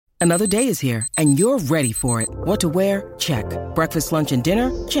Another day is here, and you're ready for it. What to wear? Check. Breakfast, lunch, and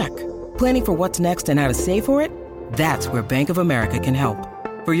dinner? Check. Planning for what's next and how to save for it? That's where Bank of America can help.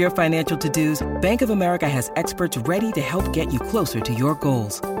 For your financial to-dos, Bank of America has experts ready to help get you closer to your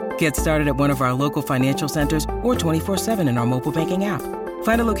goals. Get started at one of our local financial centers or 24/7 in our mobile banking app.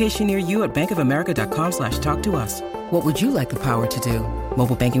 Find a location near you at bankofamerica.com/talktous. What would you like the power to do?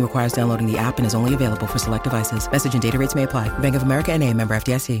 Mobile banking requires downloading the app and is only available for select devices. Message and data rates may apply. Bank of America N.A., member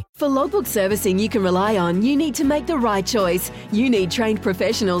FDIC. For logbook servicing you can rely on, you need to make the right choice. You need trained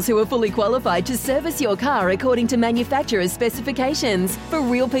professionals who are fully qualified to service your car according to manufacturer's specifications. For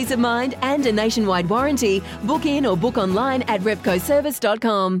real peace of mind and a nationwide warranty, book in or book online at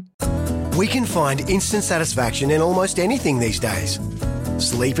repcoservice.com. We can find instant satisfaction in almost anything these days.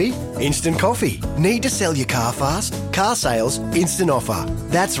 Sleepy? Instant coffee. Need to sell your car fast? Car sales, instant offer.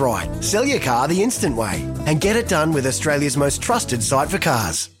 That's right. Sell your car the instant way and get it done with Australia's most trusted site for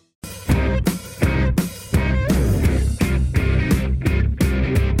cars.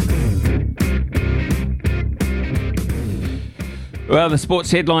 Well, the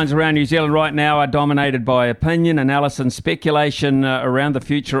sports headlines around New Zealand right now are dominated by opinion, analysis and speculation around the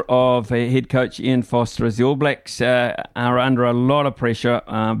future of head coach Ian Foster, as the All Blacks are under a lot of pressure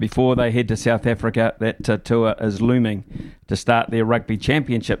before they head to South Africa. That tour is looming to start their Rugby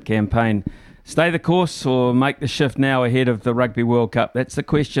Championship campaign. Stay the course or make the shift now ahead of the Rugby World Cup? That's the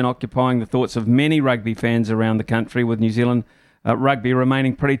question occupying the thoughts of many rugby fans around the country, with New Zealand rugby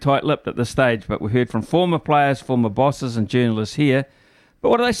remaining pretty tight-lipped at this stage. But we heard from former players, former bosses and journalists here. But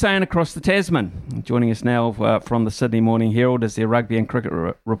what are they saying across the Tasman? Joining us now from the Sydney Morning Herald is their rugby and cricket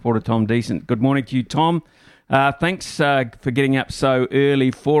reporter, Tom Decent. Good morning to you, Tom. Thanks for getting up so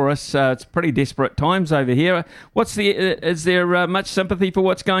early for us. It's pretty desperate times over here. Is there much sympathy for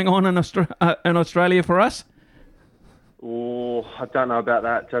what's going on in Australia for us? Oh, I don't know about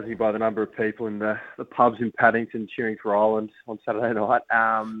that, judging by the number of people in the pubs in Paddington cheering for Ireland on Saturday night.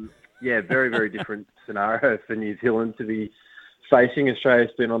 Very, very different scenario for New Zealand to be facing.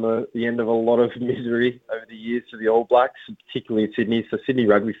 Australia's been on the end of a lot of misery over the years for the All Blacks, particularly in Sydney. So Sydney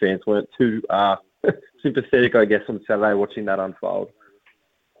rugby fans weren't too sympathetic, I guess, on Saturday watching that unfold.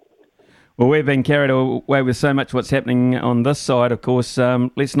 Well, we've been carried away with so much what's happening on this side, of course.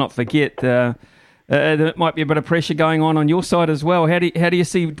 Let's not forget... there might be a bit of pressure going on your side as well. How do you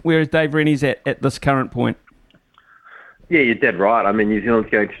see where Dave Rennie's at this current point? Yeah, you're dead right. I mean, New Zealand's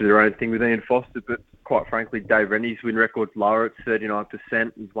going through their own thing with Ian Foster, but quite frankly, Dave Rennie's win record's lower at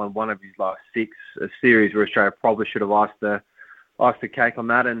 39%. He's won one of his last six, a series where Australia probably should have iced the cake on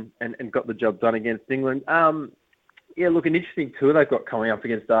that and got the job done against England. An interesting tour they've got coming up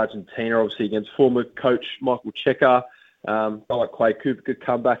against Argentina, obviously against former coach Michael Cheika. Like Quade Cooper could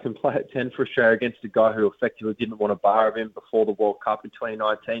come back and play at 10 for Australia against a guy who effectively didn't want a bar of him before the World Cup in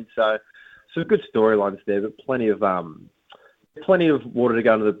 2019. So some good storylines there, but plenty of water to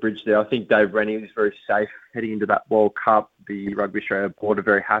go under the bridge there. I think Dave Rennie is very safe heading into that World Cup. The Rugby Australia board are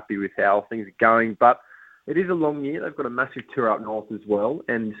very happy with how things are going, but it is a long year. They've got a massive tour up north as well,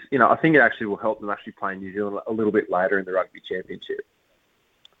 and I think it actually will help them actually play in New Zealand a little bit later in the Rugby Championship.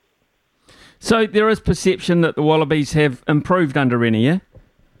 So there is perception that the Wallabies have improved under Rennie, yeah?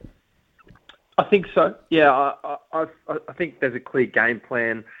 I think so. Yeah, I think there's a clear game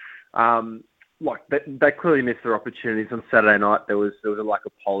plan. They clearly missed their opportunities on Saturday night. There was a lack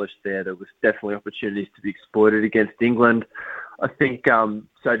of polish there. There was definitely opportunities to be exploited against England. I think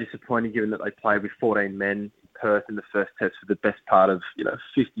so disappointing given that they played with 14 men in Perth in the first test for the best part of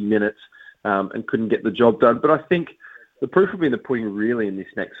 50 minutes and couldn't get the job done. But I think the proof will be in the pudding really in this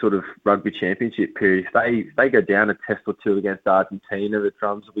next sort of rugby championship period. If they go down a test or two against Argentina, the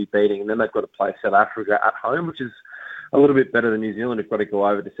Drums will be beating, and then they've got to play South Africa at home, which is a little bit better than New Zealand. They've got to go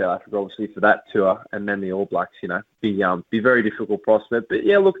over to South Africa, obviously, for that tour, and then the All Blacks, be very difficult prospect. But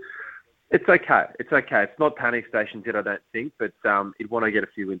yeah, look, it's okay. It's okay. It's not panic stations yet, I don't think, but you'd want to get a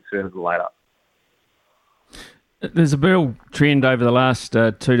few wins sooner than later. There's a real trend over the last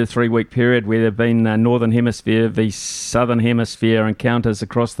 2 to 3 week period where there have been Northern Hemisphere v Southern Hemisphere encounters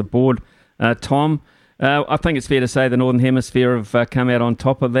across the board. Tom, I think it's fair to say the Northern Hemisphere have come out on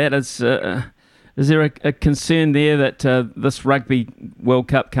top of that. Is there a concern there that this Rugby World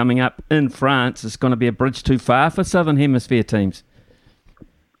Cup coming up in France is going to be a bridge too far for Southern Hemisphere teams?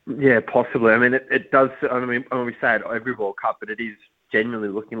 Yeah, possibly. I mean, it does. I mean, we say it every World Cup, but it is genuinely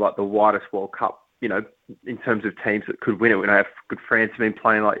looking like the widest World Cup, in terms of teams that could win it. We know good France have been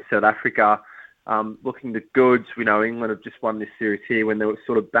playing like South Africa, looking the goods. We know England have just won this series here when they were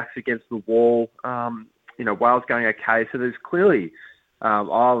sort of backs against the wall. Wales going okay. So there's clearly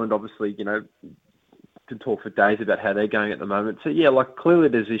Ireland, obviously, can talk for days about how they're going at the moment. So, yeah, like clearly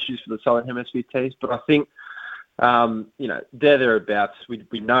there's issues for the Southern Hemisphere teams, but I think, they're thereabouts.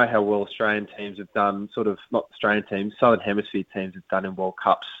 We know how well Australian teams have done, sort of, not Australian teams, Southern Hemisphere teams have done in World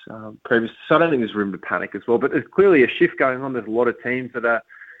Cups previously. So I don't think there's room to panic as well. But there's clearly a shift going on. There's a lot of teams that are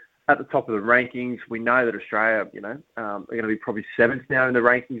at the top of the rankings. We know that Australia, are going to be probably 7th now in the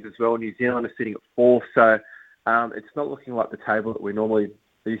rankings as well. New Zealand is sitting at 4th. So it's not looking like the table that we're normally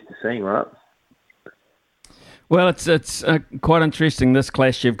used to seeing, right? Well, it's quite interesting, this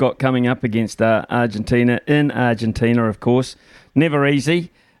clash you've got coming up against Argentina, in Argentina, of course. Never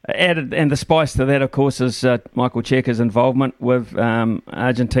easy. Added, and the spice to that, of course, is Michael Cheika's involvement with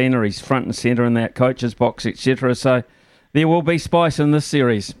Argentina. He's front and centre in that coach's box, etc. So there will be spice in this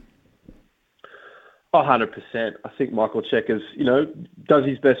series. 100%. I think Michael Cheika's, does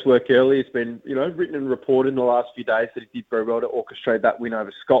his best work early. It's been, written and reported in the last few days that he did very well to orchestrate that win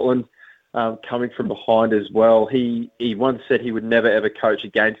over Scotland. Coming from behind as well. He once said he would never, ever coach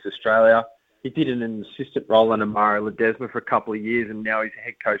against Australia. He did it in an assistant role under Mario Ledesma for a couple of years, and now he's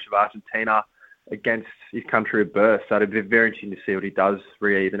head coach of Argentina against his country of birth. So it'll be very interesting to see what he does.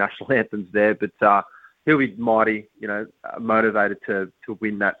 Really, the national anthem's there, but he'll be mighty, motivated to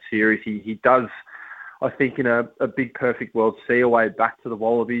win that series. He does, I think, in a big perfect world, see a way back to the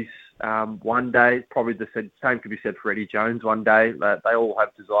Wallabies one day. Probably the same could be said for Eddie Jones one day. They all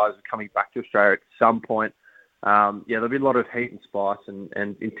have desires of coming back to Australia at some point. There'll be a lot of heat and spice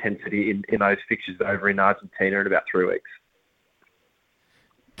and intensity in those fixtures over in Argentina in about 3 weeks.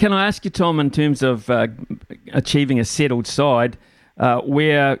 Can I ask you, Tom, in terms of achieving a settled side,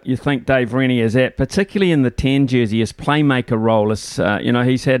 where you think Dave Rennie is at, particularly in the 10 jersey, his playmaker role? Is,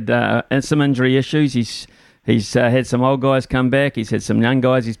 he's had some injury issues. He's had some old guys come back. He's had some young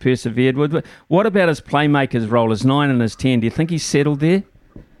guys he's persevered with. But what about his playmaker's role, his 9 and his 10? Do you think he's settled there?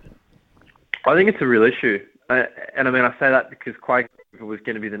 I think it's a real issue. I say that because Quake was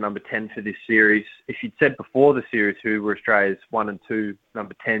going to be the number 10 for this series. If you'd said before the series who were Australia's 1 and 2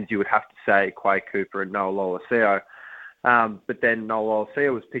 number 10s, you would have to say Quade Cooper and Noah Lolesio. But then Noah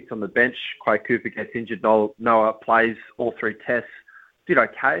Lolesio was picked on the bench. Quade Cooper gets injured. Noah plays all 3 tests. Did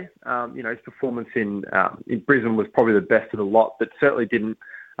okay. His performance in Brisbane was probably the best of the lot, but certainly didn't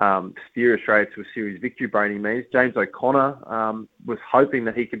steer Australia to a series victory by any means. James O'Connor was hoping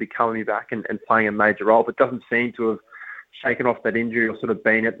that he could be coming back and playing a major role, but doesn't seem to have shaken off that injury or sort of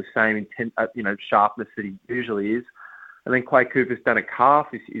been at the same intent, sharpness that he usually is. And then Quade Cooper's done a calf.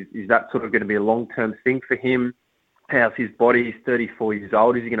 Is that sort of going to be a long-term thing for him? How's his body? He's 34 years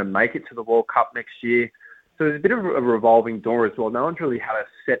old. Is he going to make it to the World Cup next year? So there's a bit of a revolving door as well. No one's really had a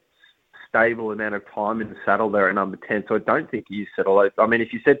set, stable amount of time in the saddle there at number 10, so I don't think he's settled. I mean,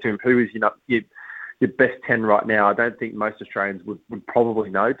 if you said to him, who is your best 10 right now, I don't think most Australians would probably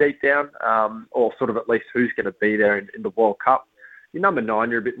know deep down, or sort of at least who's going to be there in the World Cup. Your number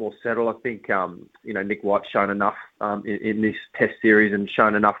 9, you're a bit more settled. I think, Nick White's shown enough in this test series and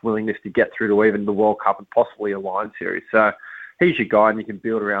shown enough willingness to get through to even the World Cup and possibly a Lion series. So he's your guy, and you can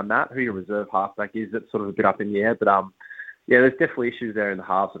build around that. Who your reserve halfback is, that's sort of a bit up in the air. But, there's definitely issues there in the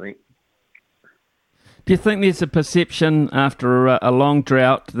halves, I think. Do you think there's a perception after a long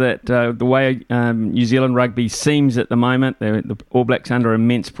drought that the way New Zealand rugby seems at the moment, the All Blacks under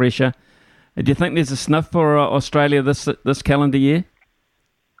immense pressure, do you think there's a sniff for Australia this calendar year?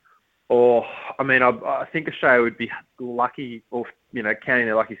 I think Australia would be lucky, or counting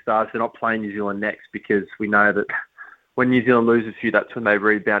their lucky stars, they're not playing New Zealand next, because we know that when New Zealand loses a few, that's when they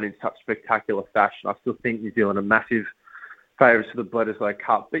rebound in such spectacular fashion. I still think New Zealand are massive favourites for the Bledisloe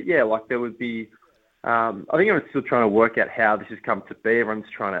Cup. But yeah, there would be. I think everyone's still trying to work out how this has come to be. Everyone's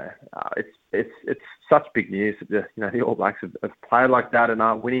trying to. It's such big news that the All Blacks have played like that and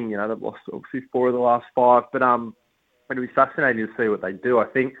are winning. They've lost obviously 4 of the last 5, but it'll be fascinating to see what they do. I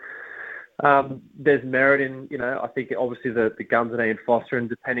think there's merit in. I think obviously the guns are Ian Foster, and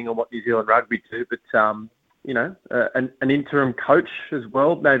depending on what New Zealand rugby do, but an interim coach as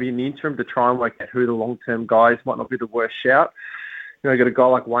well, maybe in the interim, to try and work out who the long-term guys might not be the worst shout. Got a guy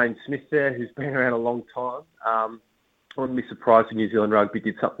like Wayne Smith there who's been around a long time. I wouldn't be surprised if New Zealand rugby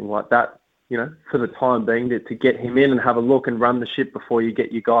did something like that, for the time being, to get him in and have a look and run the ship before you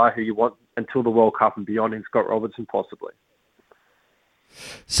get your guy who you want until the World Cup and beyond, in Scott Robertson possibly.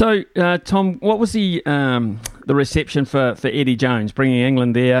 So, Tom, what was the reception for Eddie Jones, bringing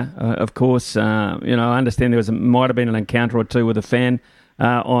England there? Of course, I understand there might have been an encounter or two with a fan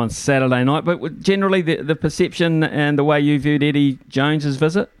on Saturday night, but generally the perception and the way you viewed Eddie Jones's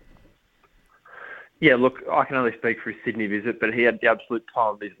visit? Yeah, look, I can only speak for his Sydney visit, but he had the absolute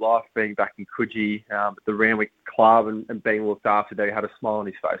time of his life being back in Coogee at the Randwick Club and being looked after there. He had a smile on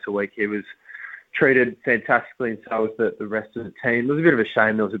his face a week. He was treated fantastically, and so was the rest of the team. It was a bit of a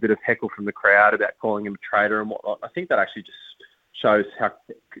shame there was a bit of heckle from the crowd about calling him a traitor and whatnot. I think that actually just shows how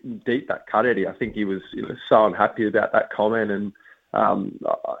deep that cut Eddie. I think he was so unhappy about that comment, and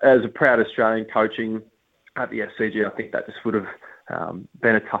as a proud Australian coaching at the SCG, I think that just would have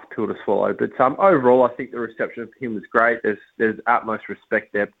been a tough pill to swallow. But overall, I think the reception of him was great. There's utmost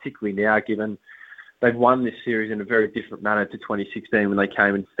respect there, particularly now, given they've won this series in a very different manner to 2016 when they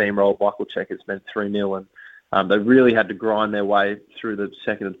came and steamrolled Michael Cheika. It's been 3-0, and they really had to grind their way through the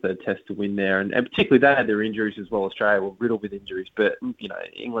second and third test to win there. And particularly they had their injuries as well. Australia were riddled with injuries, but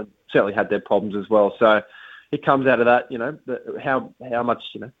England certainly had their problems as well. So it comes out of that, how much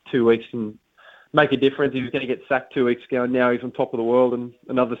 2 weeks can make a difference. He was going to get sacked 2 weeks ago, and now he's on top of the world and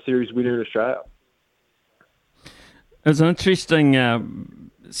another series winner in Australia. It was an interesting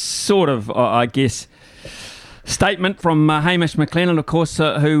sort of, I guess, statement from Hamish McLennan, of course,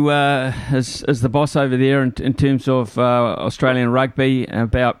 who is the boss over there in terms of Australian rugby,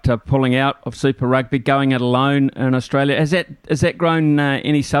 about pulling out of Super Rugby, going it alone in Australia. Has that grown in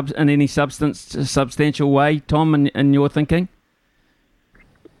any substantial way, Tom, in your thinking?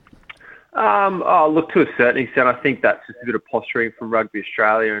 Look, to a certain extent, I think that's just a bit of posturing from Rugby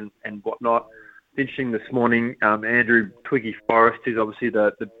Australia and whatnot. It's interesting this morning, Andrew Twiggy Forrest, who's obviously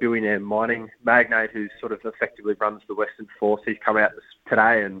the billionaire mining magnate who sort of effectively runs the Western Force, he's come out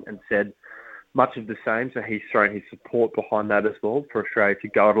today and said much of the same. So he's thrown his support behind that as well for Australia to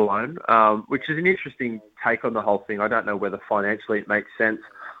go it alone, which is an interesting take on the whole thing. I don't know whether financially it makes sense.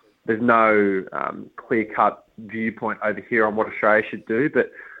 There's no clear-cut viewpoint over here on what Australia should do, but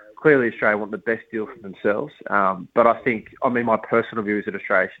clearly Australia want the best deal for themselves. But I think, my personal view is that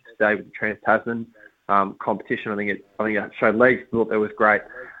Australia should stay with the Trans-Tasman competition. I think it showed legs, thought that was great.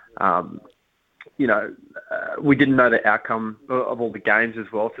 We didn't know the outcome of all the games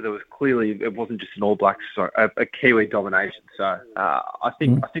as well, so there was clearly, it wasn't just an All Blacks, a Kiwi domination. So I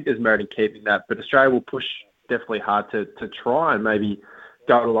think there's merit in keeping that, but Australia will push definitely hard to try and maybe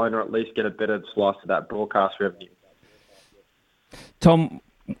go it alone or at least get a better slice of that broadcast revenue. Tom,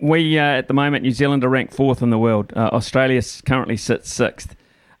 we, at the moment, New Zealand are ranked 4th in the world. Australia currently sits 6th.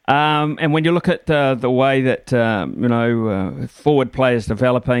 And when you look at the way that, forward players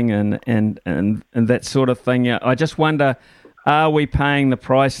developing and that sort of thing, I just wonder, are we paying the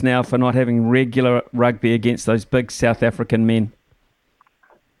price now for not having regular rugby against those big South African men?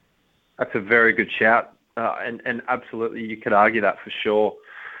 That's a very good shout. And absolutely, you could argue that for sure.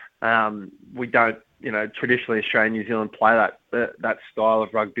 We don't, traditionally Australia and New Zealand play that style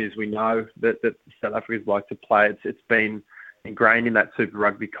of rugby as we know that South Africans like to play. It's been ingrained in that Super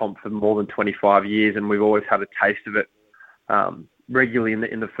Rugby comp for more than 25 years, and we've always had a taste of it regularly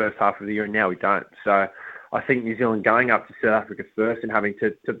in the first half of the year, and now we don't. So I think New Zealand going up to South Africa first and having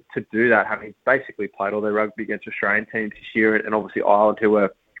to do that, having basically played all their rugby against Australian teams this year, and obviously Ireland, who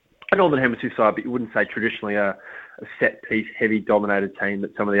were a Northern Hemisphere side, but you wouldn't say traditionally a set-piece, heavy-dominated team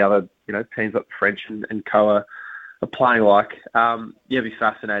that some of the other teams like French and Co are playing like. It'd be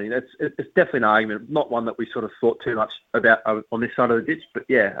fascinating. It's definitely an argument, not one that we sort of thought too much about on this side of the ditch, but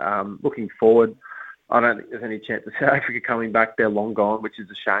looking forward, I don't think there's any chance of South Africa coming back. They're long gone, which is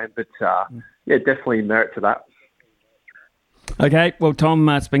a shame, but definitely merit to that. Okay, well, Tom,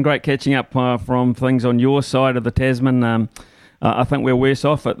 it's been great catching up from things on your side of the Tasman. I think we're worse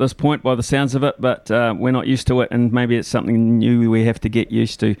off at this point by the sounds of it, but we're not used to it, and maybe it's something new we have to get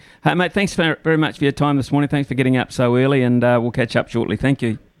used to. Hey, mate, thanks very much for your time this morning. Thanks for getting up so early, and we'll catch up shortly. Thank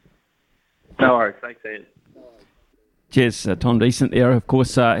you. No worries. Thanks, Ian. Cheers. Tom Decent there. Of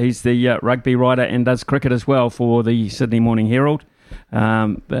course, he's the rugby writer and does cricket as well for the Sydney Morning Herald.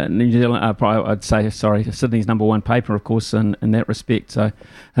 New Zealand, I'd say, Sydney's number one paper, of course, in that respect. So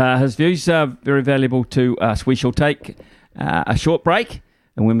his views are very valuable to us. We shall take a short break,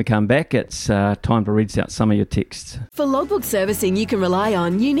 and when we come back, it's time to read out some of your texts. For logbook servicing you can rely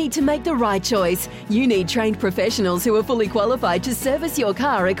on, you need to make the right choice. You need trained professionals who are fully qualified to service your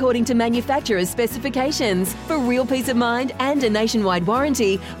car according to manufacturer's specifications. For real peace of mind and a nationwide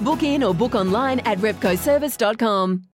warranty, book in or book online at repcoservice.com.